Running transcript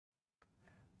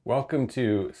Welcome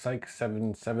to PSYC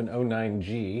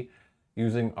 7709G,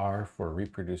 using R for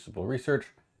reproducible research.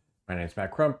 My name is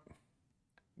Matt Crump.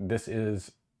 This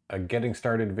is a getting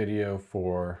started video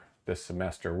for this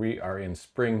semester. We are in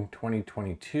spring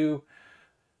 2022.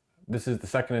 This is the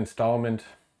second installment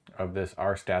of this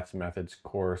R Stats Methods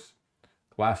course.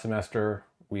 Last semester,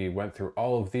 we went through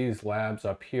all of these labs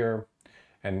up here,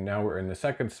 and now we're in the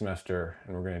second semester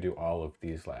and we're going to do all of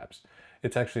these labs.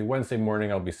 It's actually Wednesday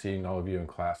morning. I'll be seeing all of you in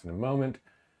class in a moment,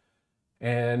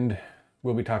 and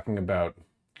we'll be talking about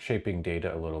shaping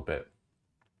data a little bit.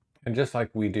 And just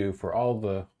like we do for all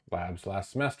the labs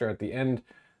last semester, at the end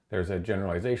there's a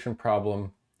generalization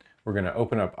problem. We're going to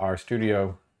open up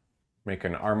RStudio, make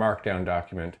an R Markdown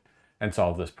document, and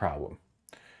solve this problem.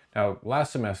 Now,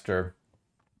 last semester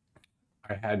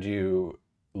I had you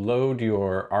load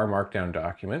your R Markdown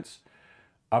documents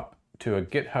up to a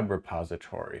GitHub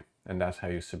repository, and that's how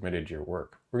you submitted your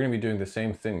work. We're going to be doing the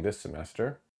same thing this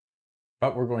semester,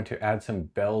 but we're going to add some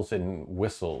bells and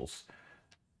whistles.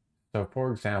 So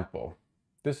for example,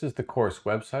 this is the course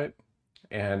website,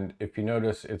 and if you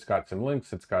notice, it's got some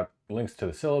links. It's got links to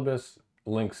the syllabus,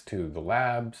 links to the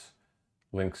labs,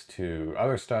 links to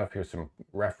other stuff. Here's some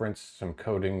reference, some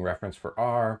coding reference for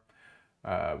R.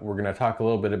 We're going to talk a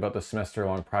little bit about the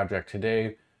semester-long project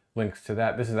today, links to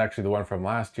that. This is actually the one from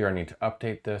last year. I need to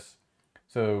update this.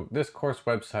 So this course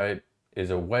website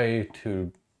is a way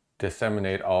to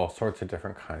disseminate all sorts of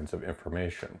different kinds of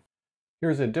information.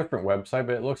 Here's a different website,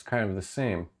 but it looks kind of the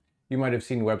same. You might have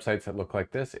seen websites that look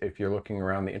like this if you're looking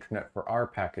around the internet for R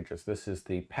packages. This is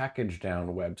the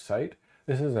pkgdown website.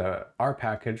 This is a R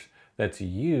package that's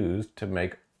used to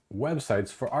make websites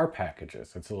for R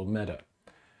packages. It's a little meta.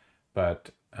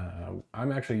 But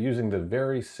I'm actually using the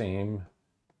very same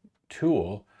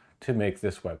tool to make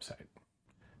this website.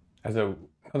 As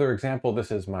another example,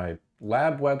 this is my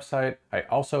lab website. I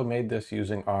also made this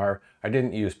using R. I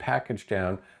didn't use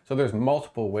pkgdown, so there's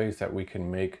multiple ways that we can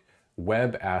make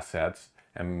web assets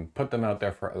and put them out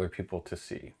there for other people to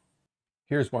see.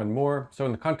 Here's one more. So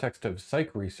in the context of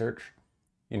psych research,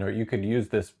 you could use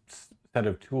this set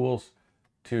of tools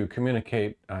to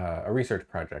communicate a research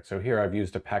project. So here I've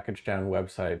used a pkgdown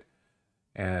website,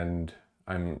 and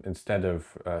instead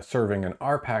of serving an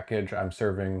R package, I'm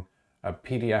serving a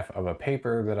PDF of a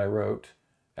paper that I wrote,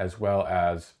 as well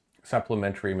as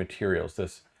supplementary materials.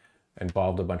 This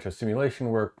involved a bunch of simulation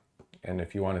work, and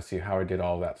if you want to see how I did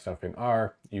all that stuff in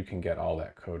R, you can get all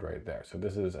that code right there. So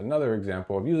this is another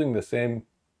example of using the same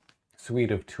suite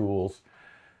of tools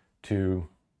to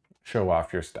show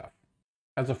off your stuff.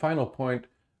 As a final point,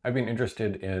 I've been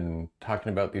interested in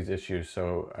talking about these issues.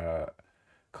 So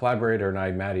collaborator and I,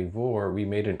 Matty Vore, we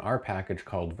made an R package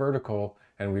called Vertical,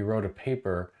 and we wrote a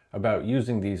paper about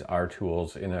using these R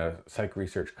tools in a psych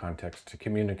research context to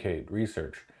communicate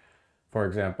research. For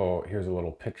example, here's a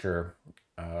little picture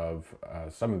of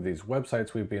some of these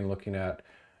websites we've been looking at,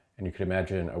 and you can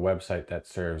imagine a website that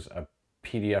serves a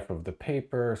PDF of the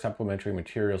paper, supplementary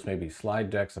materials, maybe slide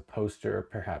decks, a poster,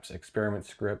 perhaps experiment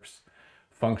scripts,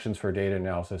 functions for data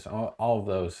analysis, all of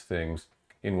those things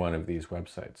in one of these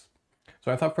websites.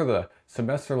 So I thought for the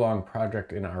semester-long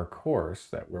project in our course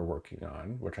that we're working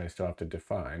on, which I still have to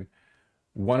define,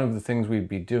 one of the things we'd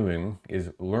be doing is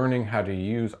learning how to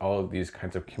use all of these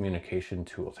kinds of communication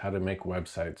tools, how to make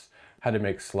websites, how to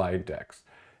make slide decks,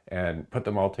 and put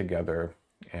them all together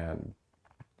and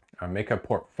make a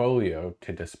portfolio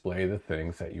to display the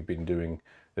things that you've been doing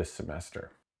this semester.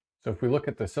 So if we look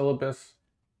at the syllabus,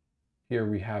 here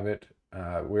we have it.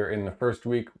 We're in the first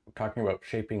week talking about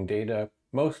shaping data.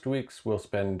 Most weeks we'll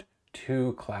spend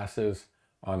 2 classes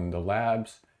on the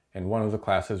labs, and one of the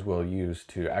classes we'll use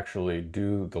to actually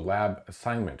do the lab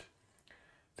assignment.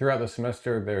 Throughout the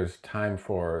semester, there's time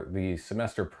for the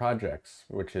semester projects,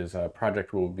 which is a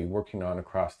project we'll be working on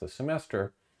across the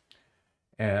semester.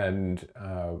 And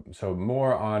so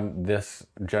more on this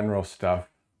general stuff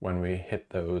when we hit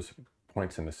those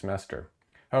points in the semester.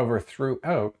 However,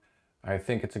 throughout, I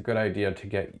think it's a good idea to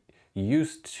get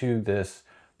used to this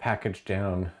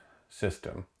pkgdown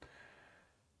system.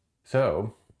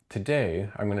 So today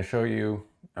I'm going to show you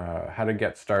how to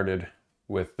get started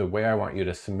with the way I want you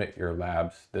to submit your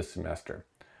labs this semester.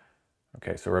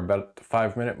 Okay, so we're about the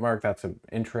 5-minute mark. That's an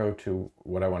intro to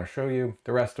what I want to show you.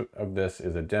 The rest of this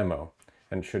is a demo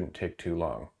and shouldn't take too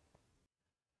long.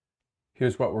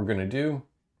 Here's what we're going to do.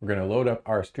 We're going to load up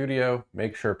RStudio,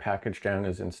 make sure pkgdown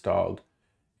is installed,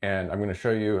 and I'm going to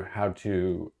show you how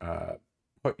to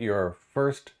put your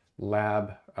first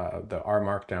lab, the R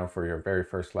Markdown for your very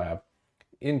first lab,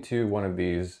 into one of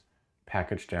these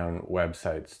pkgdown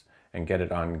websites and get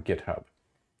it on GitHub.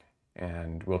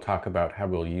 And we'll talk about how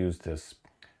we'll use this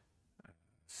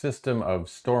system of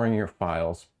storing your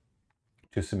files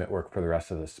to submit work for the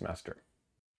rest of the semester.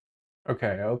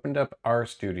 Okay, I opened up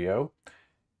RStudio.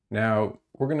 Now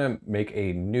we're going to make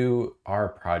a new R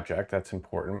project. That's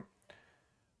important.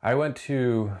 I went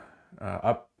to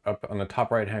up on the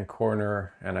top right hand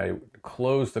corner and I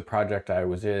closed the project I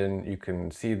was in. You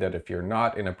can see that if you're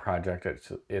not in a project,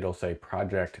 it'll say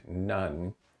project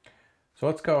none. So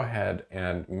let's go ahead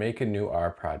and make a new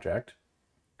R project.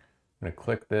 I'm going to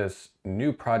click this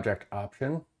new project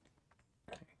option.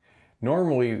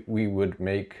 Normally we would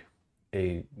make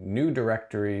a new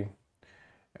directory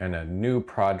and a new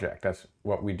project. That's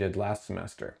what we did last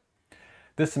semester.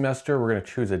 This semester we're going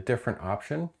to choose a different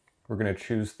option. We're going to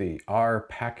choose the R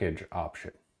package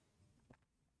option.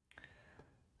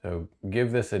 So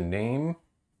give this a name.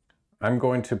 I'm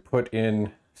going to put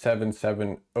in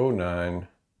 7709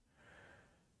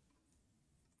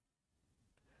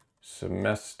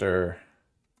 semester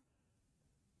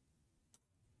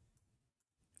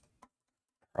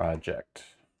project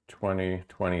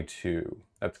 2022.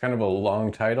 That's kind of a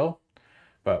long title,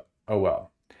 but oh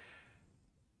well.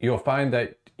 You'll find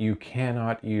that you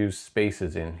cannot use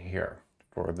spaces in here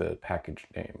for the package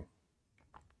name.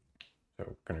 So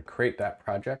I'm going to create that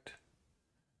project.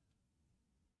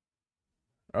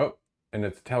 Oh, and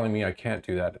it's telling me I can't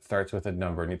do that. It starts with a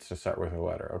number, it needs to start with a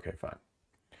letter. Okay, fine.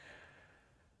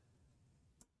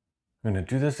 I'm going to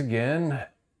do this again.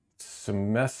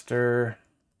 Semester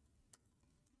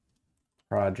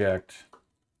project,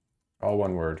 all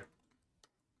one word,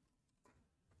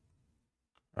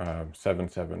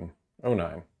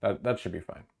 7709. That should be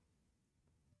fine.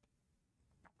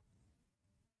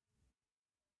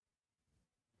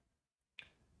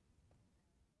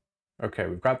 Okay,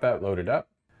 we've got that loaded up.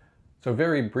 So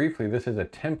very briefly, this is a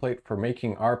template for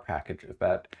making R packages.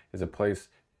 That is a place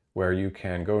where you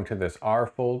can go into this R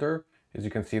folder. As you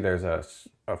can see, there's a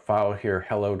file here,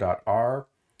 hello.r.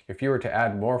 If you were to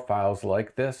add more files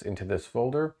like this into this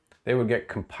folder, they would get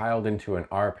compiled into an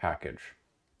R package.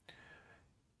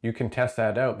 You can test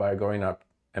that out by going up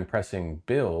and pressing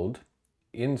build,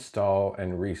 install,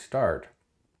 and restart.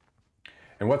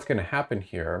 And what's going to happen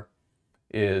here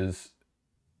is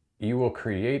you will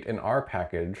create an R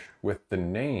package with the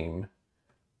name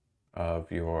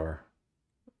of your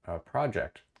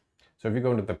project. So if you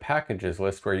go into the packages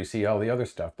list where you see all the other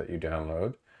stuff that you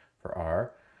download for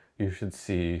R, you should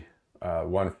see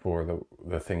one for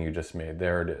the thing you just made.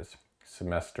 There it is,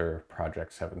 semester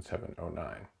project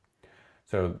 7709.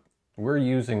 So we're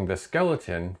using the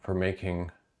skeleton for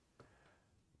making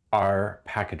R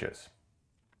packages.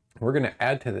 We're going to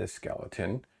add to this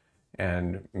skeleton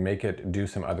and make it do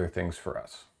some other things for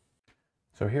us.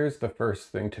 So here's the first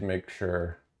thing to make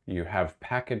sure you have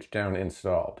pkgdown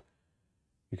installed.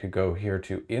 You could go here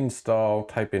to install,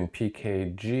 type in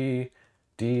pkgdown,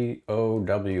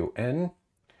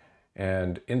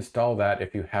 and install that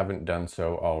if you haven't done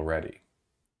so already.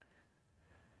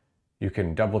 You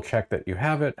can double check that you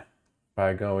have it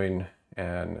by going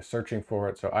and searching for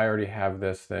it. So I already have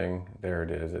this thing. There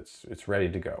it is. It's ready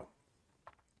to go.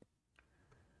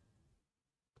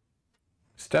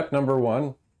 Step number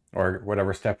one, or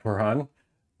whatever step we're on,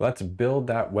 let's build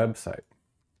that website.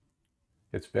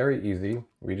 It's very easy.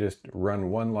 We just run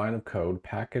one line of code,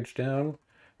 pkgdown.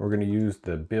 We're going to use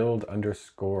the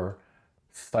build_site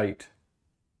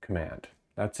command.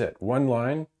 That's it, one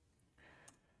line.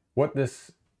 What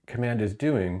this command is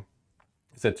doing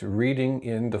is it's reading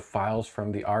in the files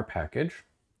from the R package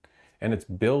and it's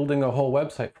building a whole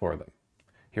website for them.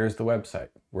 Here's the website.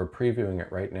 We're previewing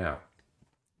it right now.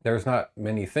 There's not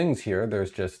many things here.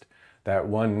 There's just that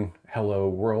one hello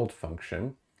world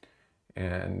function,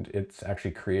 and it's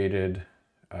actually created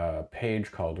a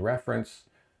page called reference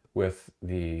with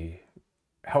the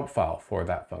help file for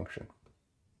that function.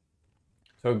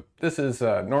 So this is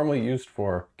normally used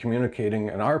for communicating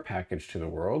an R package to the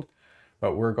world,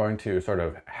 but we're going to sort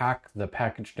of hack the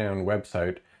pkgdown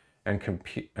website and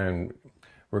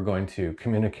we're going to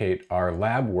communicate our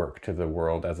lab work to the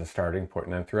world as a starting point.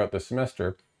 And then throughout the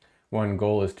semester, one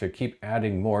goal is to keep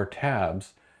adding more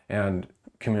tabs and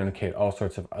communicate all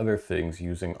sorts of other things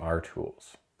using R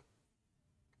tools.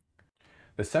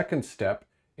 The second step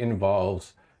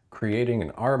involves creating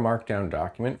an R Markdown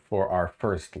document for our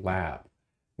first lab.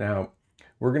 Now,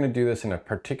 we're going to do this in a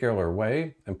particular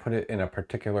way and put it in a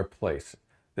particular place.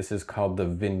 This is called the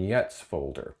vignettes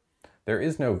folder. There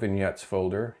is no vignettes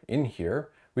folder in here.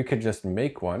 We could just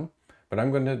make one, but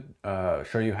I'm going to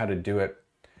show you how to do it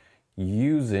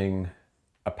using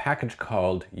a package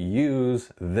called use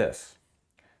this.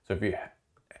 So if you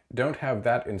don't have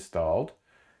that installed,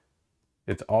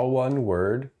 it's all one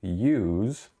word,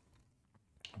 use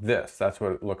That's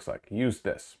what it looks like. Use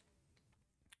this.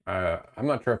 I'm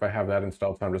not sure if I have that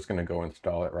installed, so I'm just going to go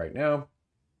install it right now.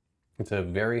 It's a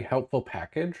very helpful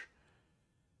package,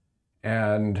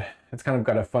 and it's kind of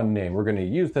got a fun name. We're going to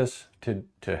use this to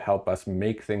help us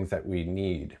make things that we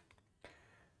need.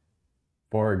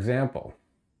 For example,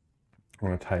 I'm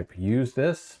going to type use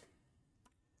this,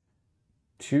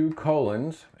 2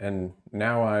 colons, and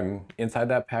now I'm inside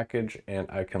that package and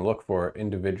I can look for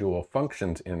individual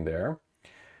functions in there.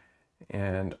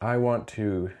 And I want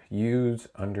to use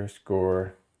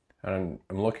underscore, and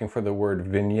I'm looking for the word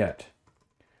vignette.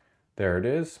 There it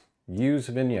is, use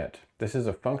vignette. This is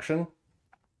a function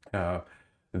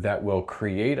that will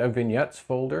create a vignettes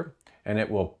folder, and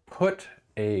it will put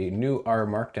a new R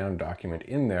Markdown document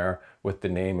in there with the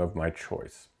name of my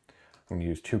choice. I'm going to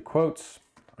use 2 quotes.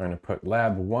 I'm going to put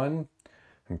lab1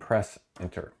 and press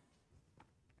enter.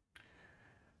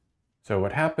 So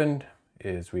what happened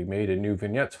is we made a new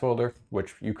vignettes folder,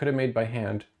 which you could have made by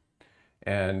hand,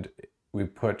 and we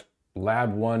put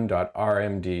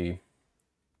lab1.rmd,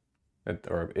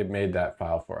 or it made that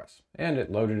file for us, and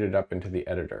it loaded it up into the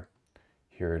editor.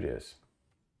 Here it is.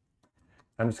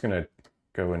 I'm just going to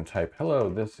go and type, hello,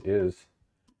 this is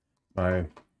my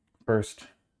first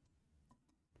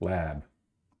lab.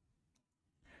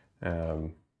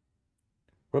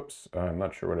 Whoops, I'm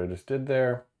not sure what I just did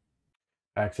there.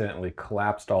 I accidentally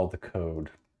collapsed all the code.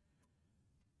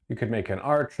 You could make an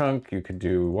R chunk, you could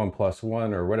do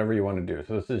 1+1 or whatever you want to do.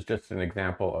 So this is just an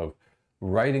example of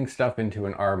writing stuff into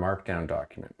an R Markdown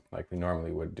document like we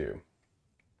normally would do.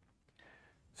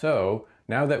 So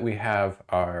now that we have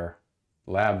our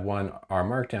lab1 R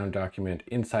Markdown document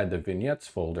inside the vignettes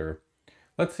folder,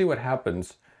 let's see what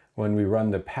happens when we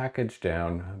run the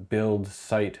pkgdown build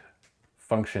site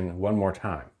function one more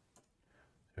time.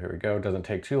 Here we go. It doesn't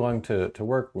take too long to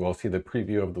work. We'll see the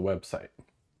preview of the website.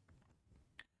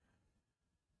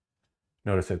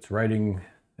 Notice it's writing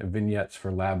vignettes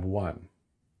for lab 1.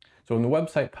 So when the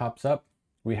website pops up,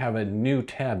 we have a new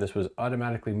tab. This was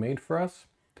automatically made for us,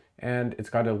 and it's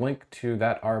got a link to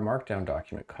that R Markdown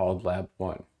document called lab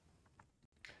 1.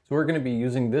 So we're going to be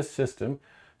using this system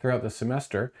throughout the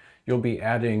semester. You'll be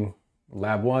adding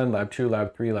lab 1, lab 2,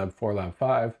 lab 3, lab 4, lab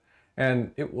 5,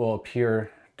 and it will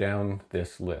appear down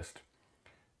this list.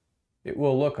 It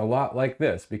will look a lot like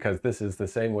this because this is the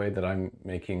same way that I'm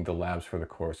making the labs for the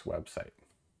course website.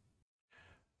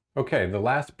 Okay, the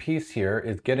last piece here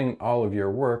is getting all of your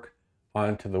work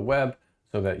onto the web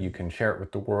so that you can share it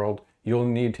with the world. You'll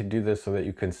need to do this so that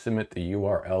you can submit the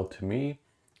URL to me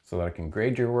so that I can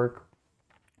grade your work.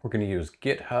 We're going to use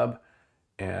GitHub,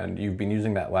 and you've been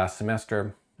using that last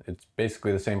semester. It's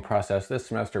basically the same process this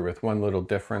semester with one little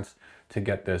difference to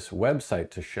get this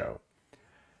website to show.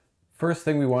 First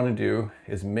thing we want to do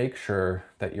is make sure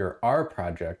that your R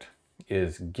project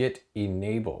is Git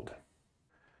enabled.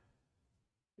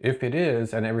 If it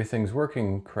is and everything's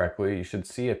working correctly, you should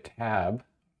see a tab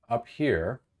up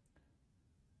here,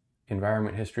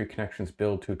 Environment History Connections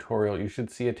Build Tutorial. You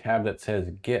should see a tab that says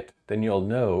Git. Then you'll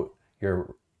know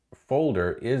your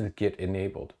folder is Git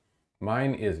enabled.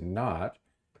 Mine is not.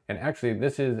 And actually,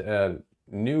 this is a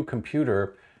new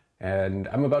computer, and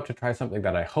I'm about to try something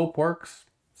that I hope works,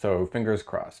 so fingers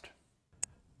crossed.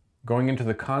 Going into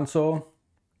the console,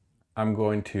 I'm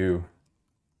going to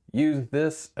use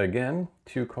this again,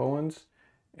 2 colons,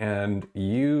 and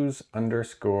use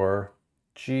underscore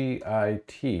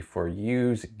git for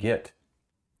use git.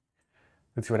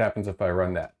 Let's see what happens if I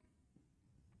run that.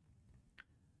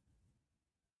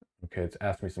 Okay, it's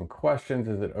asked me some questions.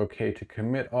 Is it okay to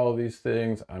commit all these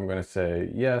things? I'm going to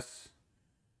say yes.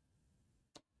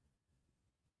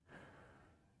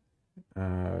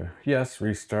 Yes,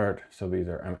 restart. So these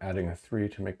are, I'm adding a 3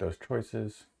 to make those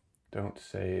choices. Don't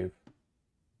save.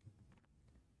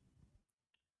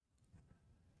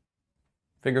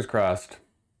 Fingers crossed.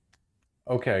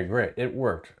 Okay, great. It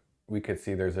worked. We could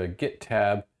see there's a Git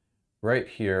tab right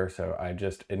here. So I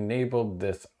just enabled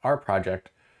this R project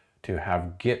to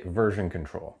have Git version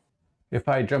control. If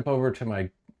I jump over to my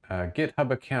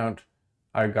GitHub account,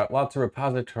 I've got lots of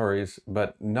repositories,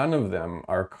 but none of them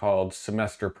are called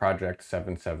Semester Project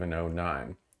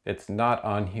 7709. It's not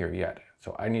on here yet.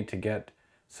 So I need to get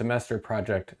Semester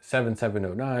Project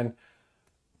 7709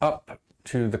 up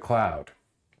to the cloud.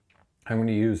 I'm going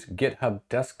to use GitHub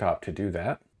Desktop to do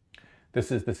that.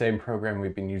 This is the same program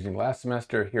we've been using last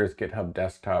semester. Here's GitHub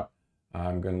Desktop.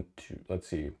 I'm going to, let's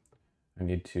see, I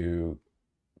need to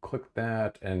click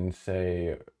that and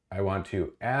say, I want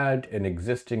to add an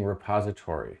existing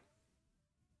repository.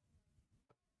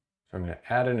 So I'm going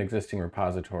to add an existing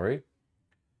repository,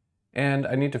 and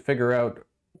I need to figure out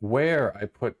where I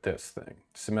put this thing,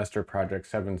 semester project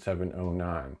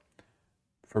 7709.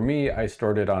 For me, I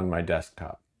stored it on my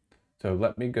desktop. So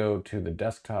let me go to the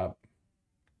desktop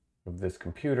of this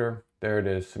computer. There it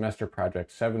is, semester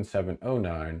project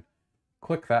 7709.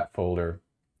 Click that folder,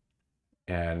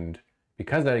 and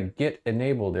because I Git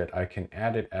enabled it, I can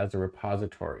add it as a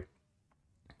repository.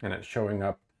 And it's showing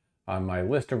up on my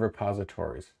list of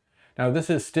repositories. Now this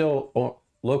is still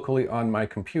locally on my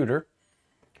computer,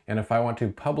 and if I want to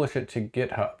publish it to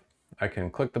GitHub, I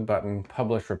can click the button,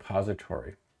 Publish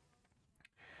Repository.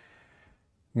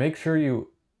 Make sure you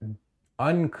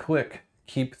unclick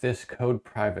Keep this code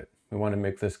private. We want to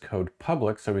make this code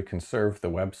public so we can serve the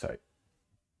website.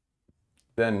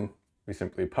 Then we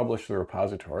simply publish the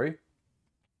repository.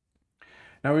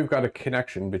 Now we've got a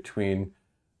connection between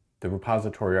the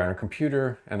repository on our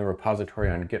computer and the repository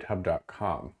on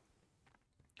github.com.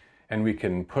 And we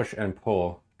can push and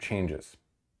pull changes.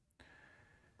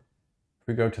 If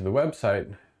we go to the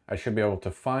website, I should be able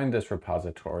to find this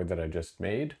repository that I just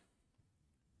made.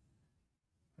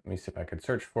 Let me see if I could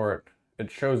search for it. It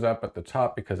shows up at the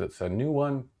top because it's a new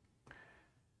one. I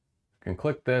can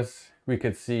click this. We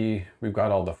could see we've got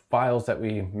all the files that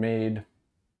we made.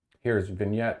 Here's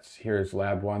vignettes. Here's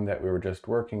lab 1 that we were just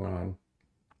working on.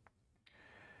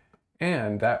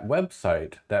 And that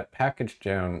website that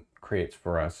pkgdown creates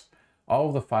for us, all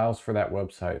of the files for that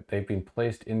website, they've been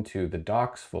placed into the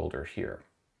docs folder here.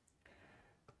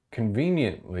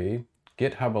 Conveniently,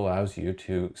 GitHub allows you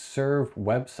to serve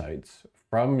websites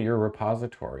from your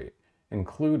repository,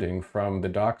 including from the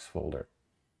docs folder.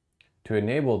 To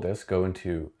enable this, go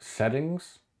into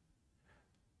Settings,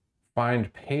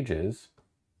 Find Pages,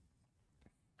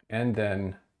 and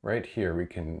then right here we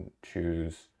can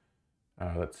choose,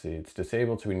 let's see, it's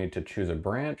disabled, so we need to choose a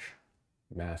branch,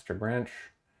 master branch.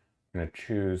 I'm going to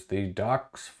choose the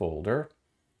docs folder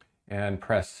and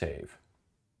press Save.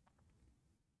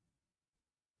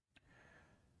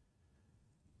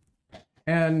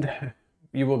 And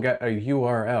you will get a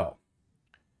URL.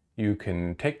 You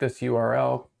can take this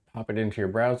URL, pop it into your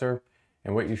browser,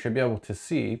 and what you should be able to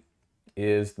see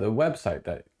is the website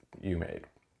that you made.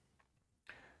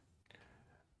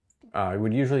 I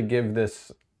would usually give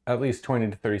this at least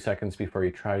 20 to 30 seconds before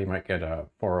you try. You might get a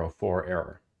 404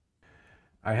 error.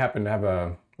 I happen to have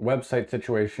a website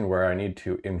situation where I need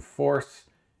to enforce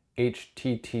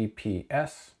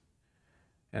HTTPS,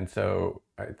 and so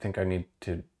I think I need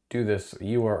to do this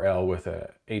URL with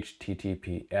a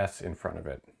HTTPS in front of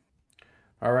it.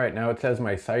 All right, now it says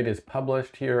my site is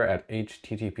published here at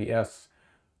https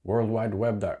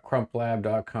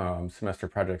worldwideweb.crumplab.com, semester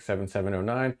project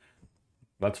 7709.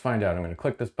 Let's find out. I'm going to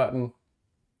click this button,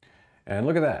 and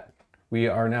look at that. We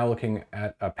are now looking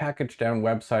at a pkgdown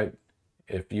website.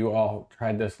 If you all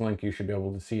tried this link, you should be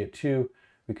able to see it too.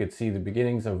 We could see the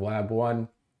beginnings of lab 1.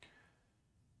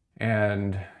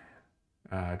 And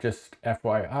just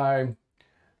FYI,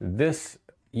 this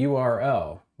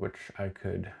URL, which I'm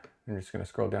just going to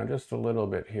scroll down just a little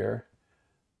bit here.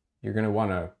 You're going to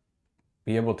want to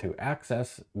be able to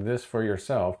access this for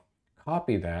yourself,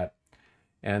 copy that,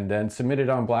 and then submit it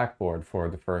on Blackboard for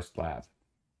the first lab.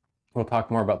 We'll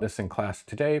talk more about this in class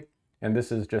today, and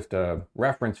this is just a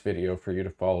reference video for you to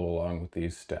follow along with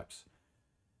these steps.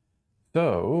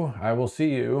 So I will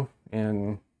see you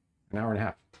in an hour and a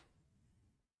half.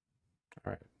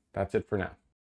 All right, that's it for now.